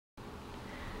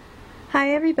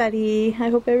Hi everybody, I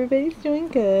hope everybody's doing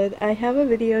good. I have a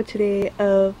video today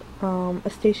of a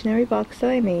stationery box that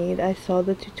I made. I saw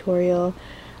the tutorial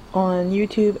on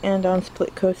YouTube and on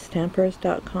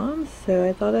splitcoaststampers.com, so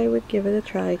I thought I would give it a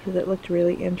try because it looked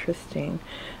really interesting.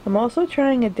 I'm also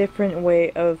trying a different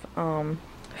way of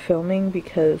filming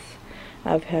because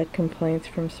I've had complaints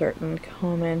from certain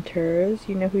commenters,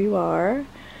 you know who you are,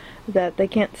 that they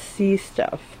can't see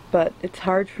stuff, but it's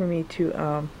hard for me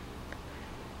to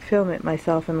film it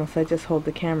myself unless I just hold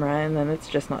the camera, and then it's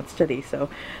just not steady. So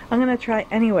I'm gonna try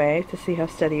anyway to see how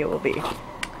steady it will be.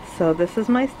 So this is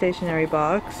my stationery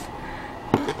box,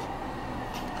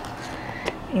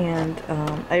 and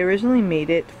I originally made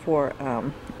it for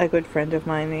a good friend of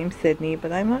mine named Sydney,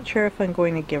 but I'm not sure if I'm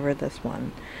going to give her this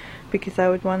one because I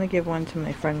would want to give one to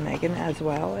my friend Megan as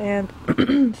well, and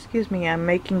excuse me, I'm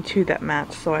making two that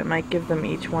match, so I might give them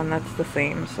each one that's the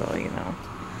same, so you know.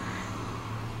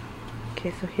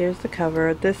 Okay, so here's the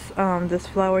cover. This this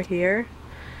flower here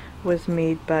was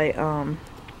made by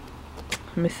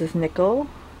Mrs. Nickel.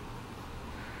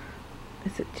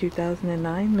 Is it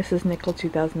 2009? Mrs. Nickel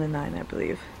 2009, I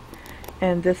believe.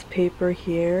 And this paper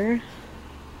here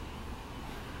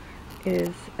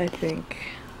is, I think,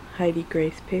 Heidi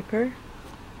Grace paper.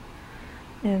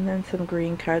 And then some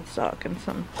green cardstock and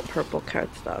some purple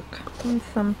cardstock.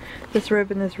 And this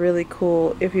ribbon is really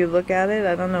cool. If you look at it,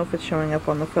 I don't know if it's showing up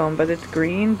on the film, but it's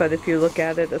green, but if you look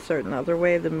at it a certain other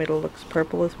way, the middle looks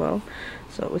purple as well.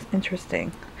 So it was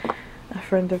interesting. A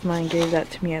friend of mine gave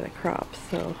that to me at a crop,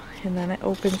 so, and then it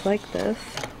opens like this.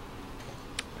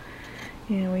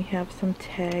 And we have some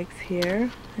tags here.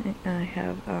 I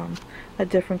have a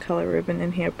different color ribbon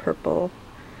in here, purple,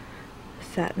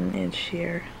 satin, and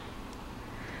sheer.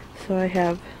 So I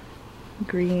have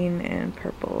green and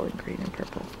purple and green and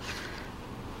purple.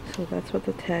 So that's what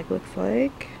the tag looks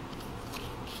like.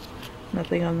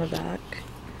 Nothing on the back.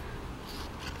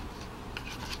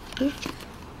 Oops.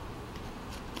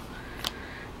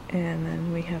 And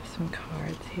then we have some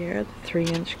cards here, the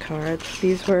 3-inch cards.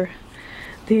 These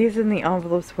and the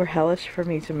envelopes were hellish for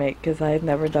me to make because I had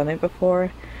never done it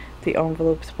before. The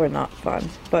envelopes were not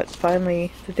fun. But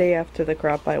finally, the day after the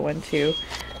crop I went to,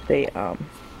 they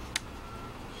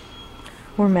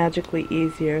were magically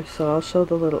easier, so I'll show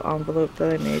the little envelope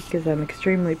that I made because I'm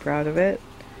extremely proud of it.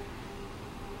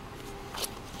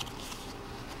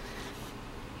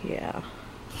 Yeah,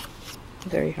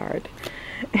 very hard.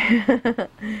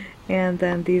 And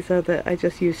then these are I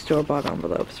just used store-bought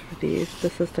envelopes for these.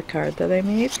 This is the card that I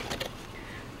made.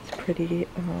 It's pretty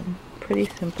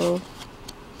simple.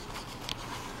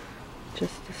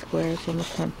 Just the squares on the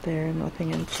front there and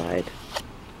nothing inside.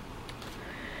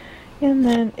 And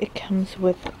then it comes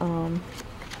with a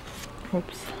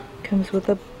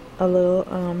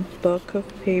little book of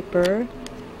paper,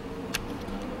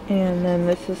 and then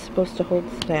this is supposed to hold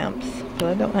stamps, but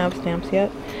I don't have stamps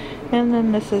yet. And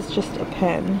then this is just a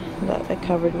pen that I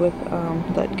covered with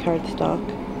that cardstock.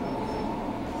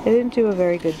 I didn't do a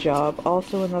very good job.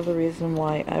 Also another reason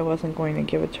why I wasn't going to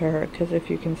give it to her, because if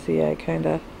you can see, I kind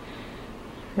of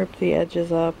ripped the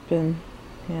edges up, and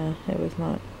yeah, it was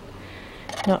not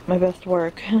my best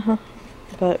work.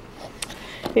 But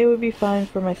it would be fine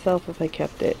for myself if I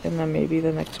kept it, and then maybe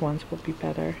the next ones will be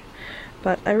better.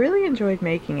 But I really enjoyed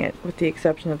making it, with the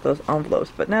exception of those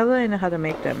envelopes. But now that I know how to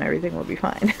make them, everything will be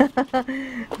fine.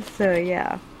 So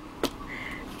yeah,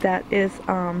 that is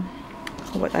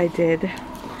what I did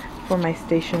for my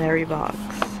stationery box.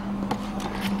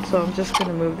 So I'm just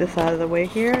gonna move this out of the way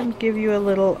here and give you a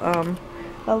little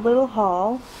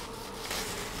haul.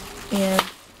 And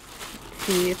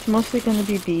see, it's mostly going to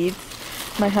be beads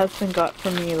my husband got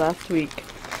from me last week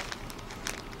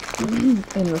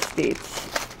in the States.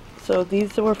 So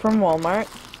these were from Wall Mart,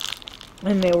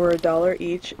 and they were $1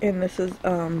 each, and this is,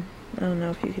 I don't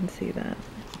know if you can see that.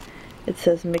 It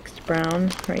says mixed brown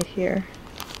right here,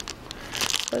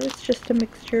 but it's just a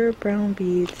mixture of brown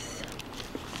beads.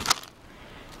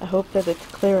 I hope that it's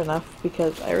clear enough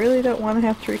because I really don't want to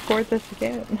have to record this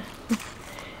again.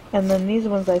 And then these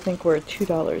ones I think were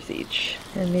 $2 each,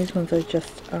 and these ones are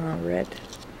just red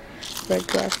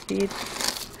glass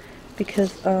beads,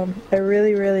 because I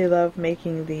really love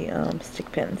making the stick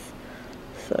pins.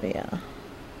 So yeah,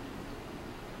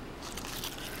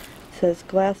 it says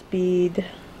glass bead,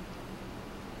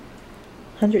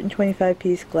 125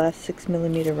 piece glass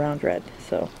 6mm round red.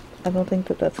 So I don't think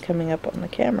that that's coming up on the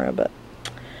camera, but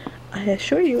I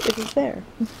assure you it is there.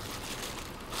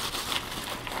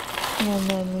 And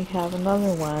then we have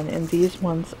another one, and these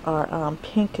ones are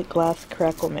pink glass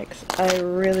crackle mix. I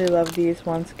really love these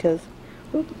ones because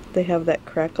they have that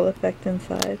crackle effect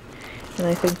inside, and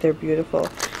I think they're beautiful.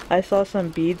 I saw some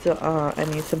beads,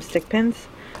 some stick pins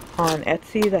on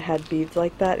Etsy that had beads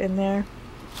like that in there,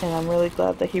 and I'm really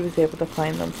glad that he was able to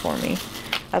find them for me.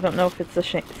 I don't know if it's the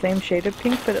same shade of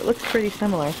pink, but it looks pretty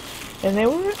similar. And they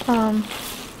were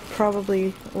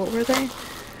probably, what were they?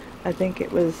 I think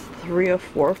it was 3 or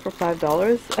 4 for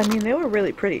 $5. I mean, they were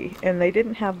really pretty, and they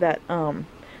didn't have that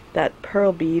that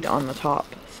pearl bead on the top,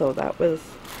 so that was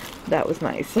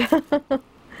nice.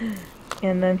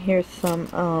 And then here's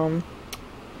some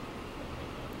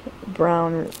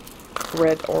brown,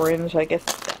 red, orange. I guess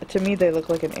to me they look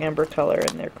like an amber color,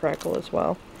 and they're crackle as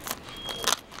well.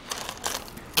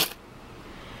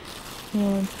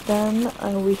 And then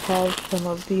we have some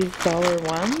of these dollar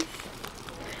ones.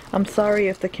 I'm sorry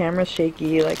if the camera's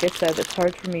shaky. Like I said, it's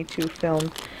hard for me to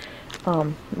film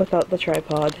without the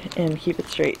tripod and keep it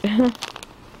straight.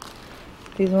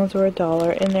 These ones were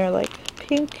 $1, and they're like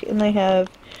pink, and they have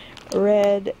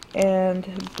red and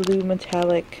blue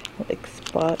metallic like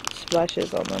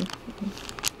splashes on them.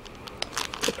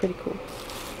 They're pretty cool.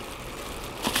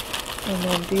 And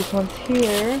then these ones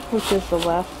here, which is the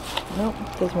last, nope,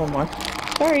 there's one more.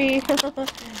 Sorry!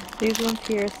 These ones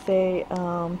here say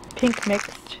pink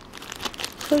mixed.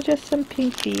 So just some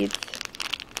pink beads.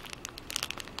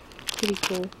 Pretty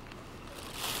cool.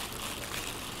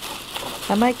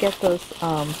 I might get those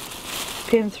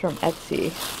pins from Etsy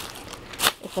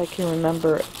if I can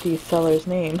remember the seller's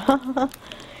name.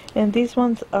 And these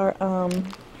ones are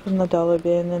from the dollar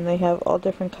bin, and they have all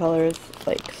different colors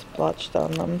like splotched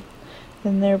on them.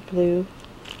 And they're blue.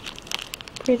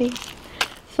 Pretty.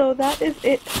 So that is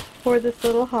it for this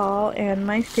little haul and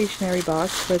my stationery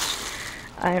box, which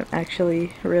I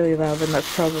actually really love, and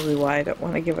that's probably why I don't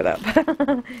want to give it up,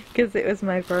 because it was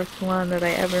my first one that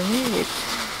I ever made.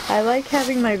 I like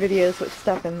having my videos with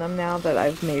stuff in them now that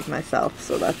I've made myself,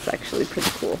 so that's actually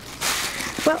pretty cool.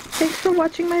 Well, thanks for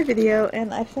watching my video,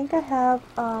 and I think I have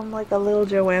like a little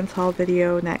Joann's haul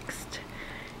video next.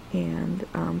 And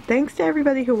thanks to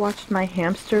everybody who watched my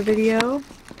hamster video,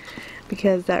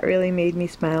 because that really made me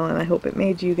smile, and I hope it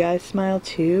made you guys smile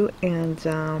too.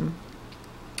 And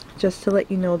just to let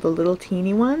you know, the little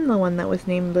teeny one, the one that was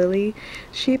named Lily,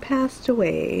 she passed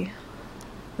away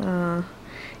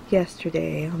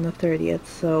yesterday on the 30th,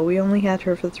 so we only had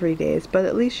her for 3 days, but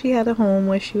at least she had a home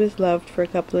where she was loved for a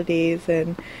couple of days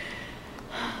and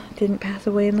didn't pass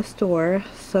away in the store.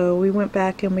 So we went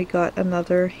back and we got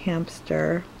another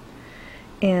hamster,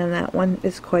 and that one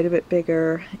is quite a bit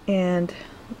bigger and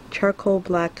charcoal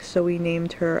black, so we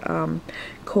named her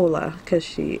Cola, because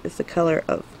she is the color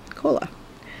of cola.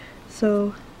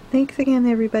 So thanks again,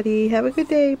 everybody. Have a good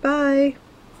day. Bye.